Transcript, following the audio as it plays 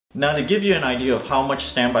Now, to give you an idea of how much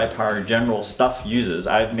standby power general stuff uses,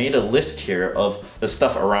 I've made a list here of the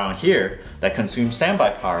stuff around here that consumes standby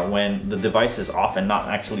power when the device is off and not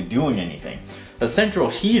actually doing anything. The central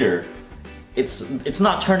heater, it's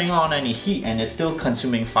not turning on any heat and it's still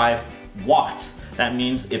consuming 5 watts. That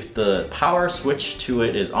means if the power switch to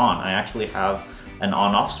it is on, I actually have an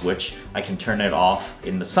on-off switch, I can turn it off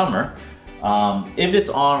in the summer. If it's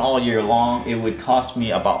on all year long, it would cost me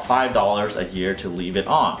about $5 a year to leave it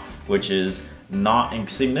on, which is not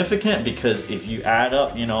insignificant because if you add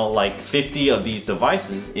up, you know, like 50 of these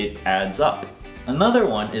devices, it adds up. Another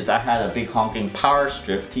one is I had a big honking power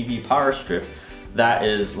strip, TV power strip, that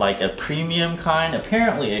is like a premium kind.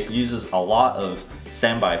 Apparently it uses a lot of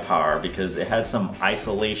standby power because it has some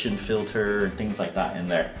isolation filter and things like that in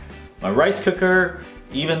there. My rice cooker,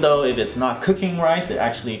 even though if it's not cooking rice, it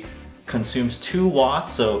actually consumes 2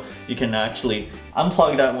 watts, so you can actually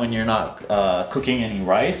unplug that when you're not cooking any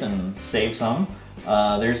rice and save some.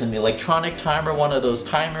 There's an electronic timer, one of those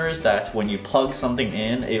timers that when you plug something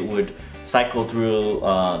in, it would cycle through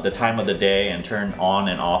the time of the day and turn on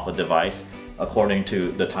and off a device according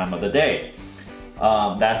to the time of the day.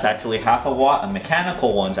 That's actually ½ a watt. A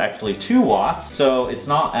mechanical one's actually 2 watts, so it's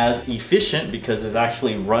not as efficient because it's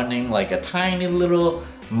actually running like a tiny little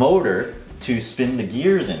motor to spin the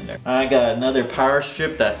gears in there. I got another power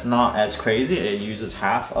strip that's not as crazy. It uses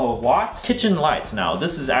 ½ a watt. Kitchen lights. Now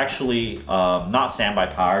this is actually not standby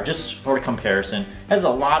power, just for comparison. It has a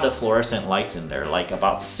lot of fluorescent lights in there, like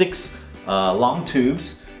about 6 long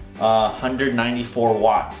tubes, 194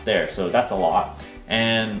 watts there, so that's a lot.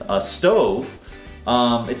 And a stove,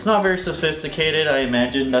 it's not very sophisticated, I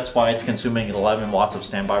imagine. That's why it's consuming 11 watts of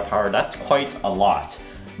standby power. That's quite a lot.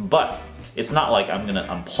 But it's not like I'm gonna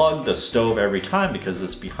unplug the stove every time because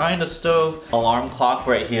it's behind the stove. Alarm clock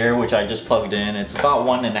right here, which I just plugged in, it's about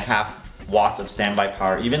 1.5 watts of standby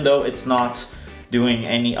power. Even though it's not doing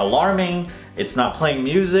any alarming, it's not playing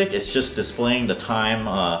music, it's just displaying the time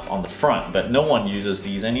on the front. But no one uses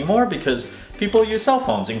these anymore because people use cell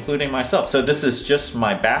phones, including myself. So this is just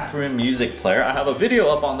my bathroom music player. I have a video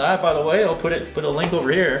up on that, by the way. I'll put a link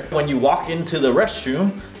over here. When you walk into the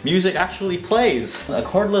restroom, music actually plays. A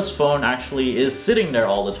cordless phone actually is sitting there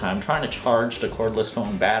all the time trying to charge the cordless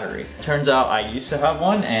phone battery. Turns out I used to have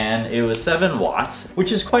one and it was 7 watts,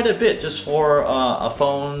 which is quite a bit just for a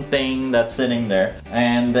phone thing that's sitting there.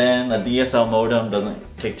 And then a DSL modem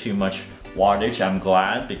doesn't take too much wattage. I'm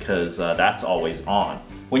glad because that's always on.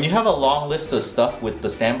 When you have a long list of stuff with the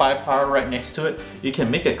standby power right next to it, you can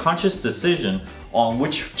make a conscious decision on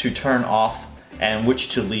which to turn off and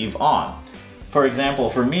which to leave on. For example,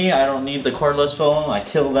 for me, I don't need the cordless phone, I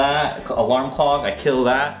kill that. Alarm clock, I kill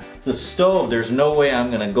that. The stove, there's no way I'm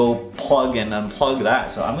gonna go plug and unplug that,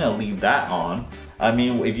 so I'm gonna leave that on. I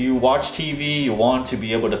mean, if you watch TV, you want to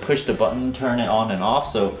be able to push the button, turn it on and off,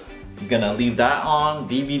 so I'm gonna leave that on.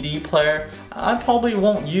 DVD player, I probably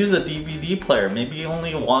won't use a DVD player, maybe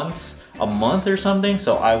only once a month or something,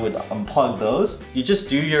 so I would unplug those. You just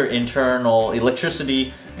do your internal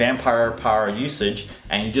electricity vampire power usage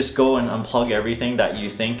and you just go and unplug everything that you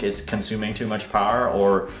think is consuming too much power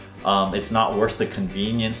or it's not worth the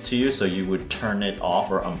convenience to you, so you would turn it off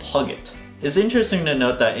or unplug it. It's interesting to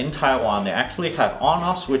note that in Taiwan, they actually have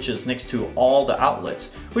on-off switches next to all the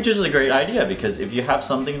outlets, which is a great idea because if you have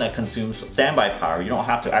something that consumes standby power, you don't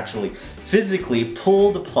have to actually physically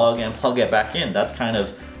pull the plug and plug it back in. That's kind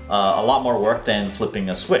of a lot more work than flipping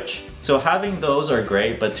a switch. So having those are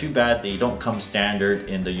great, but too bad they don't come standard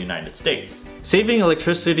in the United States. Saving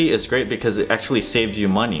electricity is great because it actually saves you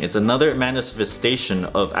money. It's another manifestation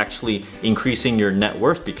of actually increasing your net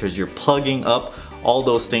worth because you're plugging up all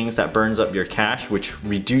those things that burns up your cash, which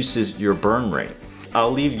reduces your burn rate.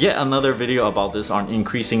 I'll leave yet another video about this on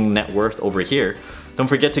increasing net worth over here. Don't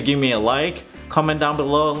forget to give me a like, comment down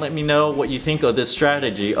below and let me know what you think of this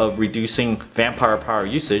strategy of reducing vampire power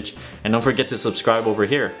usage, and don't forget to subscribe over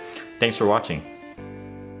here. Thanks for watching.